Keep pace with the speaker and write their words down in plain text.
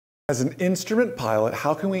As an instrument pilot,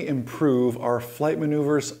 how can we improve our flight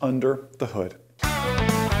maneuvers under the hood?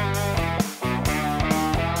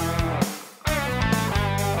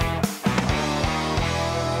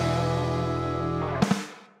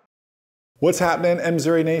 What's happening,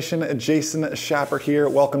 MzeroA Nation? Jason Schapper here.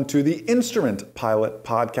 Welcome to the Instrument Pilot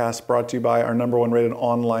Podcast, brought to you by our #1 rated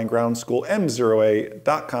online ground school,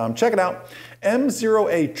 MzeroA.com. Check it out,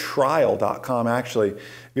 MzeroAtrial.com, actually.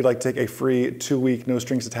 If you'd like to take a free 2-week, no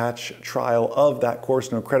strings attached trial of that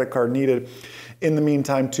course, no credit card needed. In the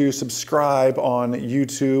meantime, too, subscribe on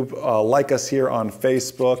YouTube, like us here on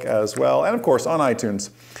Facebook as well, and of course on iTunes.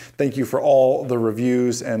 Thank you for all the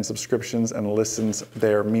reviews and subscriptions and listens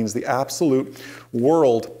there. It means the absolute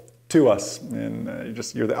world to us, and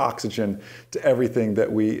you're the oxygen to everything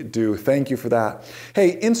that we do. Thank you for that.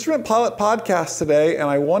 Hey, Instrument Pilot Podcast today, and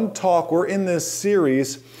I want to talk, we're in this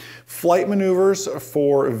series, Flight Maneuvers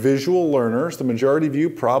for Visual Learners. The majority of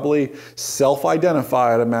you probably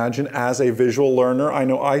self-identify, I'd imagine, as a visual learner. I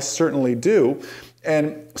know I certainly do.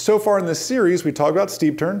 And so far in this series, we talked about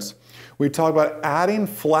steep turns. We talked about adding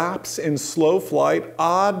flaps in slow flight.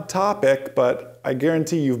 Odd topic, but I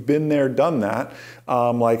guarantee you've been there, done that.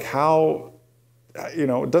 Like how,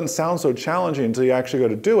 it doesn't sound so challenging until you actually go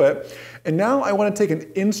to do it. And now I want to take an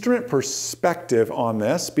instrument perspective on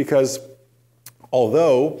this, because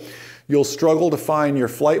although you'll struggle to find your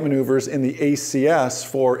flight maneuvers in the ACS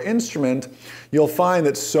for instrument, you'll find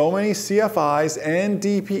that so many CFIs and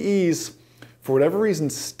DPEs, for whatever reason,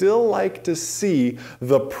 still like to see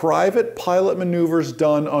the private pilot maneuvers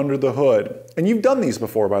done under the hood. And you've done these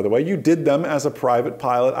before, by the way. You did them as a private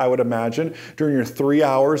pilot, I would imagine, during your 3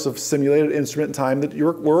 hours of simulated instrument time that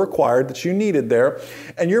were required, that you needed there.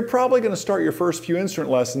 And you're probably going to start your first few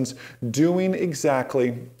instrument lessons doing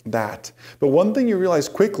exactly that. But one thing you realize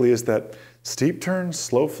quickly is that steep turns,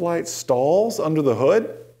 slow flight, stalls under the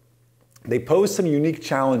hood, they pose some unique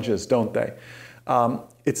challenges, don't they?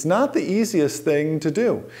 It's not the easiest thing to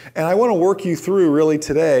do. And I want to work you through really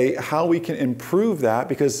today how we can improve that,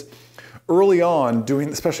 because early on doing,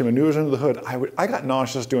 especially maneuvers under the hood, I got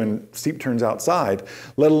nauseous doing steep turns outside,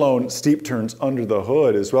 let alone steep turns under the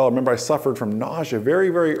hood as well. I remember I suffered from nausea very,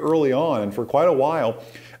 very early on, and for quite a while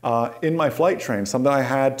in my flight training, something I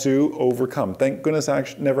had to overcome. Thank goodness I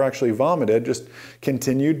never actually vomited, just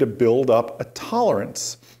continued to build up a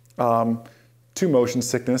tolerance to motion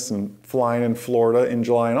sickness and flying in Florida in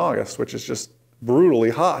July and August, which is just brutally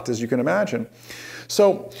hot, as you can imagine.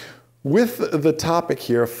 So with the topic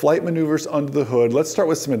here, flight maneuvers under the hood, let's start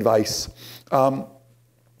with some advice.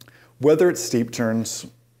 Whether it's steep turns,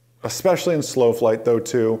 especially in slow flight though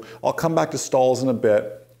too, I'll come back to stalls in a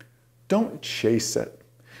bit, don't chase it.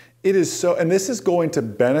 It is so, and this is going to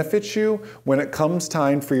benefit you when it comes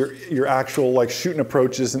time for your actual like shooting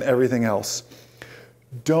approaches and everything else.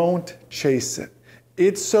 Don't chase it.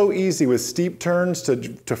 It's so easy with steep turns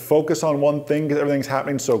to focus on one thing because everything's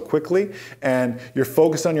happening so quickly, and you're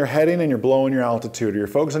focused on your heading and you're blowing your altitude, or you're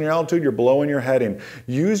focused on your altitude, you're blowing your heading.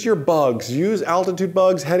 Use your bugs, use altitude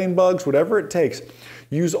bugs, heading bugs, whatever it takes.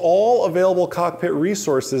 Use all available cockpit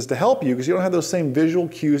resources to help you because you don't have those same visual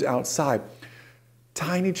cues outside.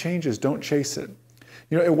 Tiny changes, don't chase it.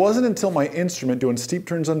 It wasn't until my instrument doing steep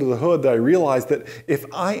turns under the hood that I realized that if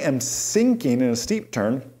I am sinking in a steep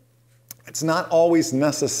turn, it's not always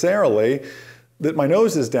necessarily that my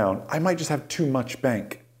nose is down. I might just have too much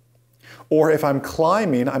bank. Or if I'm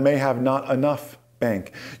climbing, I may have not enough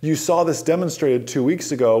bank. You saw this demonstrated 2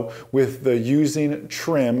 weeks ago with the using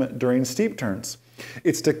trim during steep turns.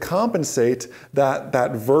 It's to compensate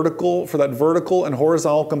that vertical and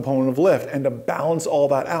horizontal component of lift, and to balance all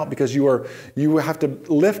that out, because you have to,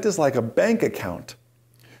 lift is like a bank account.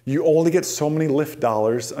 You only get so many lift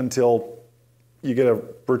dollars until you get a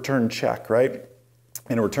return check, right?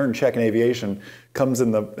 And a return check in aviation comes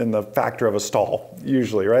in the factor of a stall,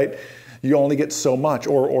 usually, right? You only get so much,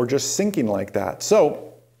 or just sinking like that.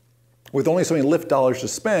 So with only so many lift dollars to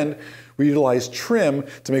spend, we utilize trim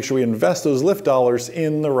to make sure we invest those lift dollars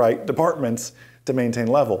in the right departments to maintain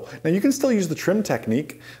level. Now you can still use the trim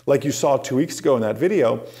technique like you saw 2 weeks ago in that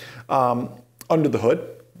video under the hood.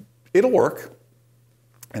 It'll work.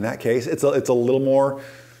 In that case, it's a little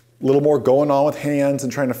more going on with hands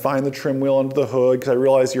and trying to find the trim wheel under the hood, because I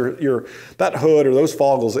realize that hood or those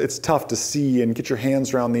foggles, it's tough to see and get your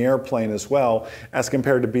hands around the airplane as well as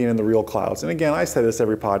compared to being in the real clouds. And again, I say this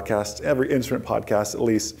every podcast, every instrument podcast at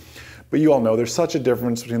least, but you all know there's such a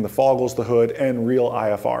difference between the foggles, the hood, and real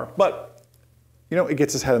IFR. But it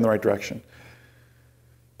gets us headed in the right direction.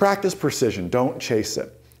 Practice precision, don't chase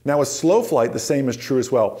it. Now with slow flight, the same is true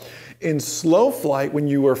as well. In slow flight, when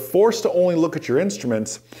you are forced to only look at your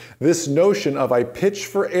instruments, this notion of I pitch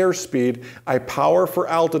for airspeed, I power for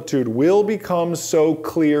altitude will become so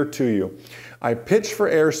clear to you. I pitch for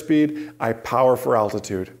airspeed, I power for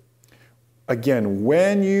altitude. Again,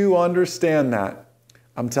 when you understand that,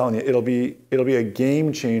 I'm telling you, it'll be a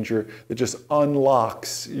game changer that just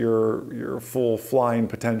unlocks your full flying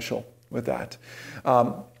potential with that.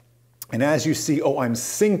 And as you see, oh, I'm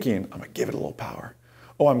sinking, I'm gonna give it a little power.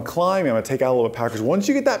 Oh, I'm climbing, I'm gonna take out a little bit of power. Because once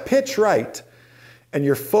you get that pitch right, and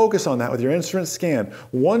you're focused on that with your instrument scan,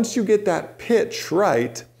 once you get that pitch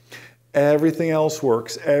right, everything else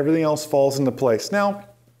works, everything else falls into place. Now,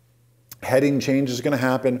 heading change is going to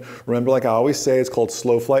happen. Remember, like I always say, it's called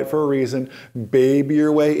slow flight for a reason. Baby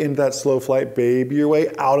your way into that slow flight, baby your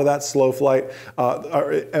way out of that slow flight.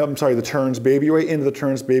 I'm sorry, the turns, baby your way into the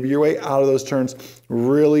turns, baby your way out of those turns.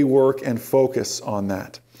 Really work and focus on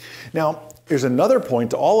that. Now, there's another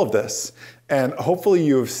point to all of this, and hopefully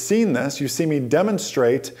you've seen this. You've seen me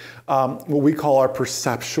demonstrate what we call our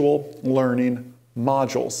perceptual learning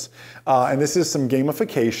modules. And this is some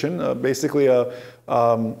gamification, basically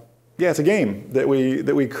it's a game that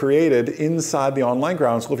we created inside the online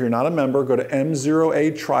ground school. If you're not a member, go to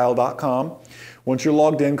MzeroAtrial.com. Once you're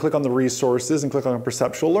logged in, click on the resources and click on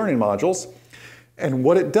perceptual learning modules. And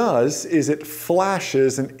what it does is it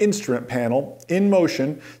flashes an instrument panel in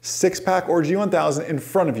motion, 6-pack or G1000 in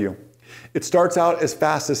front of you. It starts out as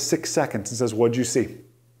fast as 6 seconds and says, what'd you see?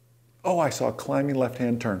 Oh, I saw a climbing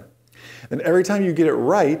left-hand turn. And every time you get it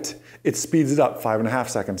right, it speeds it up 5.5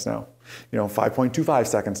 seconds now. 5.25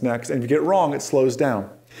 seconds next. And if you get it wrong, it slows down.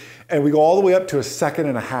 And we go all the way up to 1.5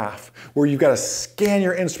 seconds, where you've got to scan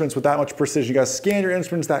your instruments with that much precision. You got to scan your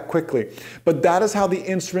instruments that quickly. But that is how the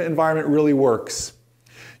instrument environment really works.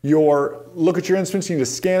 Look at your instruments, you need to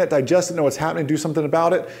scan it, digest it, know what's happening, do something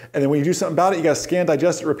about it. And then when you do something about it, you got to scan,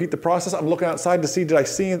 digest it, repeat the process. I'm looking outside to see, did I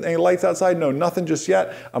see any lights outside? No, nothing just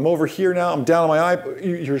yet. I'm over here now, I'm down on my eye.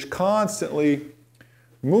 You're constantly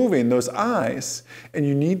moving those eyes, and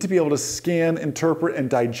you need to be able to scan, interpret, and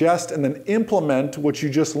digest, and then implement what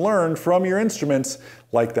you just learned from your instruments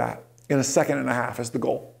like that in 1.5 seconds is the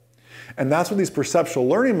goal. And that's what these perceptual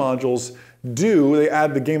learning modules do. They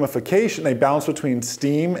add the gamification. They bounce between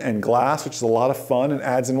steam and glass, which is a lot of fun, and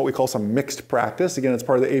adds in what we call some mixed practice. Again, it's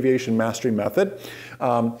part of the aviation mastery method.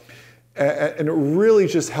 And it really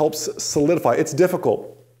just helps solidify. It's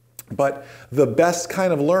difficult, but the best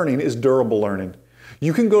kind of learning is durable learning.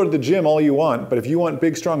 You can go to the gym all you want, but if you want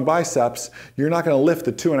big, strong biceps, you're not going to lift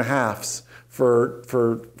the 2.5s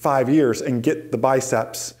for 5 years and get the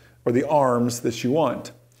biceps or the arms that you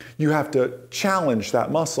want. You have to challenge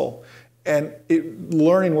that muscle. And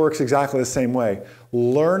learning works exactly the same way.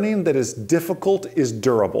 Learning that is difficult is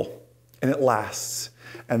durable, and it lasts.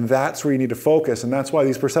 And that's where you need to focus. And that's why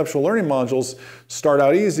these perceptual learning modules start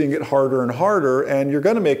out easy and get harder and harder. And you're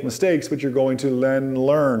going to make mistakes, but you're going to then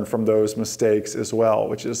learn from those mistakes as well,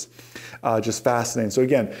 which is just fascinating. So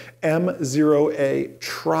again,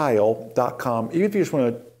 MzeroAtrial.com. Even if you just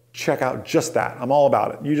want to check out just that, I'm all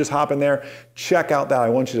about it. You just hop in there, check out that. I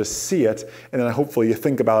want you to see it. And then hopefully you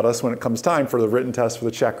think about us when it comes time for the written test for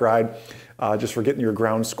the check ride. Just for getting your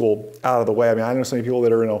ground school out of the way. I mean, I know so many people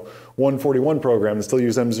that are in a 141 program that still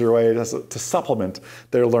use MzeroA to supplement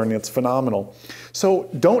their learning. It's phenomenal. So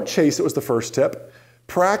don't chase it was the first tip.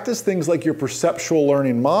 Practice things like your perceptual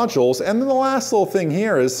learning modules. And then the last little thing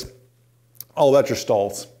here is all about your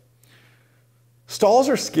stalls. Stalls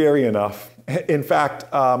are scary enough. In fact,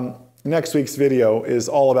 next week's video is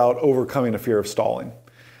all about overcoming a fear of stalling.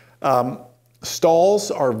 Stalls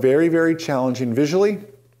are very, very challenging visually.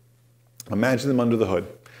 Imagine them under the hood.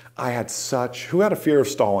 Who had a fear of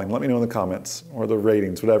stalling? Let me know in the comments or the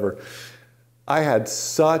ratings, whatever. I had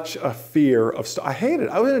such a fear of I hated it.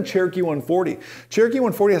 I was in a Cherokee 140. Cherokee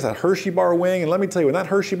 140 has that Hershey bar wing, and let me tell you, when that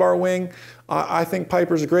Hershey bar wing, I think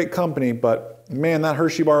Piper's a great company, but man, that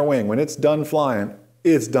Hershey bar wing, when it's done flying,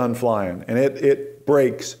 it's done flying, and it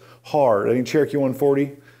breaks hard. Any Cherokee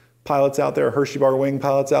 140 pilots out there, Hershey bar wing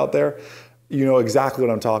pilots out there, you know exactly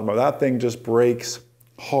what I'm talking about. That thing just breaks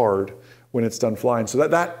hard when it's done flying. So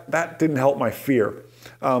that didn't help my fear.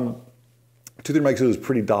 230 Mike was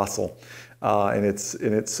pretty docile in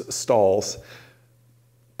its stalls.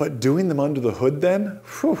 But doing them under the hood then,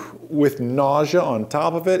 with nausea on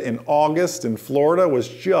top of it in August in Florida was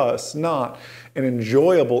just not an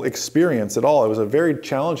enjoyable experience at all. It was a very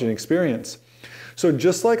challenging experience. So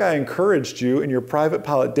just like I encouraged you in your private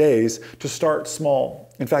pilot days to start small.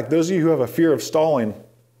 In fact, those of you who have a fear of stalling,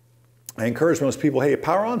 I encourage most people, hey,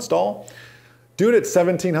 power on stall. Do it at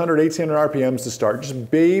 1700, 1800 RPMs to start. Just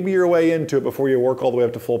baby your way into it before you work all the way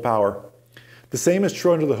up to full power. The same is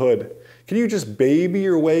true under the hood. Can you just baby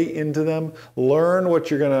your way into them? Learn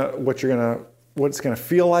what it's gonna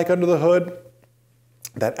feel like under the hood.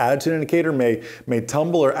 That attitude indicator may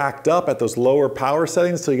tumble or act up at those lower power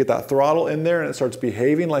settings until you get that throttle in there and it starts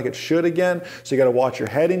behaving like it should again. So you gotta watch your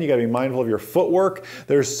heading, you gotta be mindful of your footwork.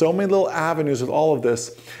 There's so many little avenues with all of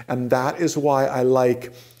this, and that is why I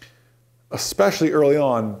like, especially early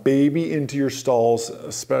on, baby into your stalls,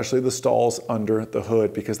 especially the stalls under the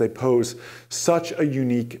hood, because they pose such a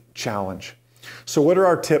unique challenge. So what are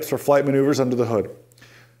our tips for flight maneuvers under the hood?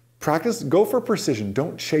 Practice, go for precision,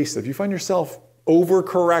 don't chase it. If you find yourself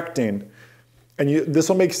overcorrecting, and this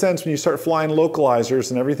will make sense when you start flying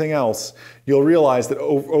localizers and everything else, you'll realize that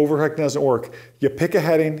overcorrecting doesn't work. You pick a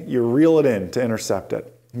heading, you reel it in to intercept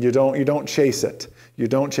it. You don't chase it. You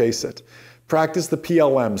don't chase it. Practice the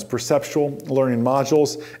PLMs, Perceptual Learning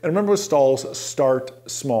Modules, and remember with stalls, start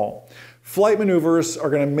small. Flight maneuvers are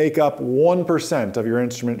going to make up 1% of your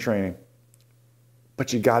instrument training,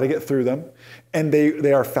 but you got to get through them, and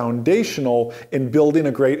they are foundational in building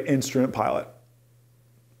a great instrument pilot.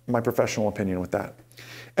 My professional opinion with that.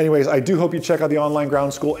 Anyways, I do hope you check out the online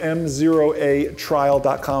ground school,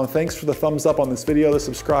 MzeroAtrial.com. Thanks for the thumbs up on this video, the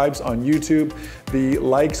subscribes on YouTube, the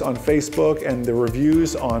likes on Facebook, and the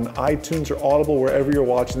reviews on iTunes or Audible, wherever you're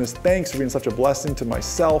watching this. Thanks for being such a blessing to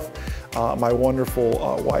myself, my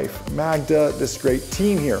wonderful wife, Magda, this great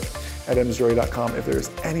team here at MzeroA.com. If there's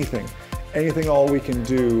anything all we can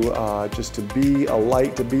do just to be a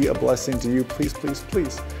light, to be a blessing to you, please, please,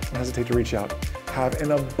 please don't hesitate to reach out. Have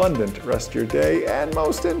an abundant rest of your day, and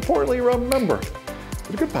most importantly, remember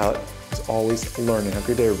that a good pilot is always learning. Have a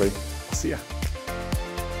great day, everybody. I'll see ya.